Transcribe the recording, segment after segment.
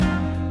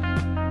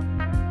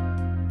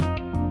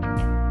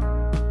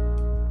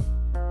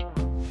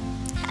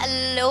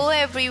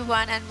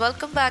everyone, and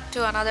welcome back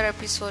to another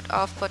episode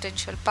of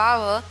Potential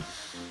Power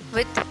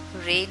with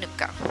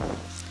Renuka.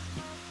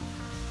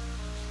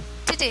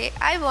 Today,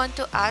 I want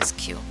to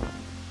ask you,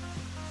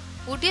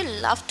 would you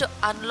love to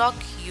unlock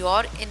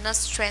your inner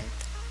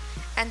strength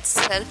and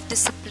self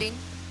discipline?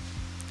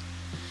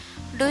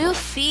 Do you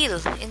feel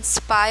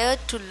inspired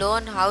to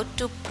learn how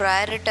to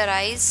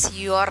prioritize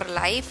your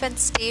life and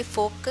stay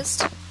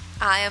focused?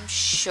 I am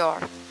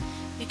sure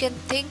you can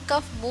think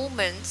of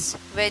moments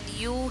when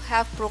you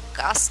have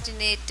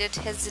procrastinated,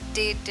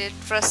 hesitated,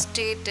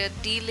 frustrated,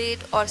 delayed,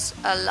 or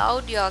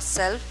allowed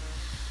yourself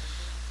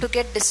to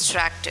get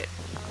distracted.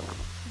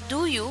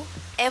 Do you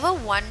ever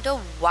wonder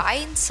why,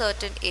 in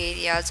certain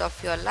areas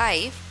of your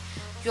life,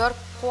 you are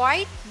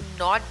quite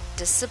not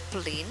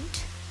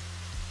disciplined,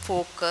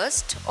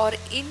 focused, or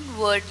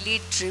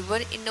inwardly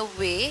driven in a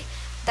way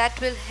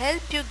that will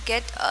help you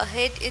get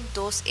ahead in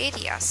those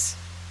areas?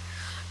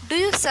 Do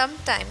you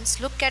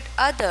sometimes look at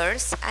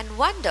others and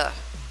wonder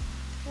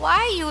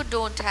why you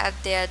don't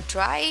have their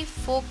drive,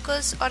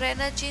 focus, or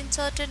energy in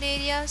certain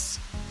areas?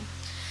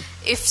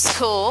 If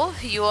so,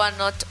 you are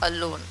not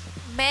alone.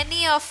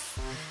 Many of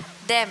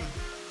them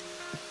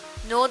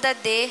know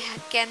that they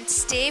can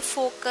stay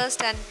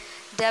focused and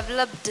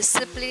develop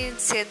discipline in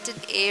certain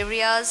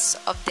areas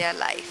of their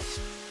life.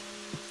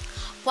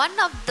 One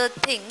of the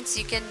things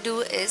you can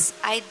do is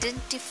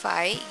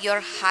identify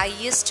your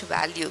highest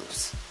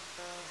values.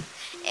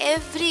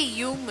 Every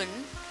human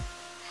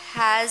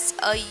has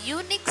a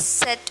unique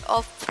set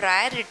of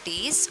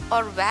priorities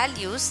or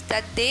values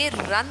that they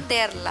run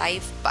their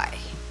life by.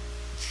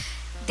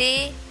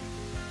 They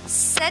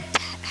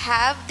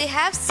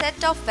have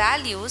set of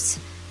values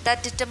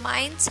that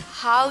determines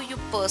how you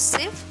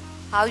perceive,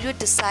 how you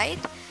decide,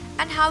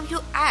 and how you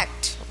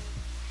act.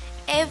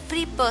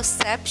 Every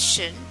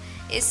perception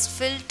is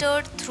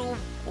filtered through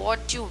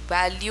what you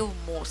value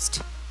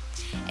most.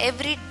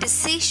 Every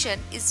decision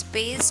is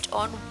based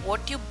on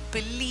what you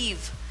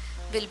believe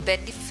will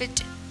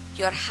benefit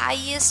your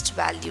highest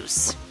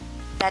values.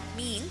 That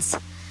means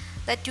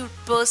that you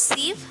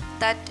perceive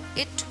that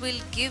it will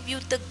give you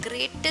the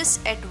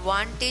greatest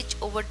advantage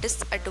over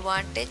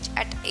disadvantage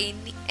at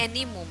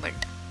any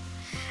moment.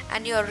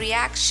 And your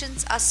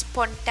reactions are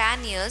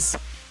spontaneous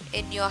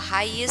in your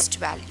highest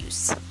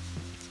values,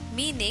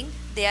 meaning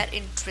they are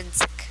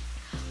intrinsic.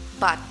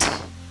 But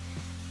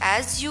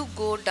as you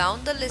go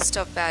down the list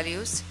of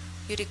values,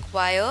 you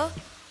require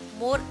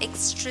more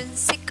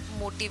extrinsic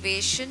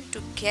motivation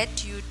to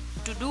get you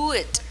to do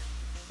it.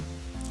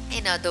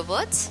 In other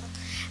words,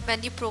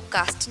 when you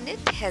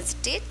procrastinate,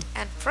 hesitate,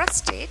 and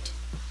frustrate,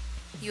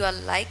 you are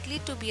likely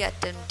to be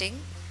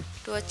attempting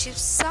to achieve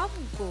some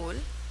goal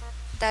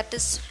that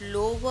is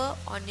lower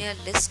on your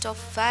list of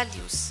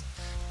values.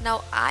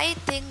 Now, I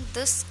think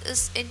this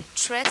is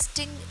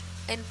interesting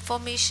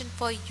information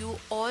for you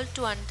all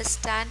to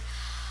understand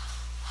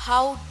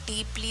how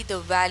deeply the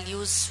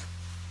values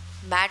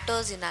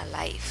matters in our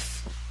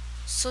life.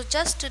 So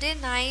just today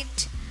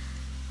night,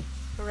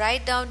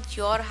 write down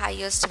your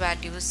highest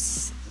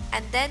values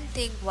and then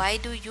think, why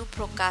do you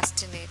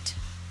procrastinate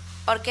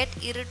or get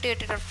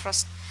irritated or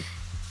frustrated?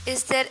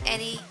 Is there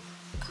any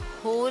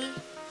hole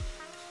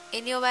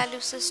in your value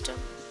system,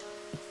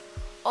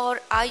 or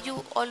are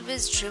you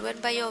always driven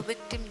by your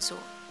victim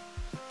zone?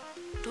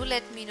 Do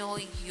let me know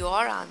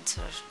your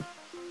answer.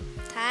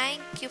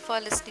 Thank you for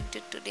listening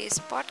to today's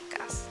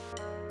podcast.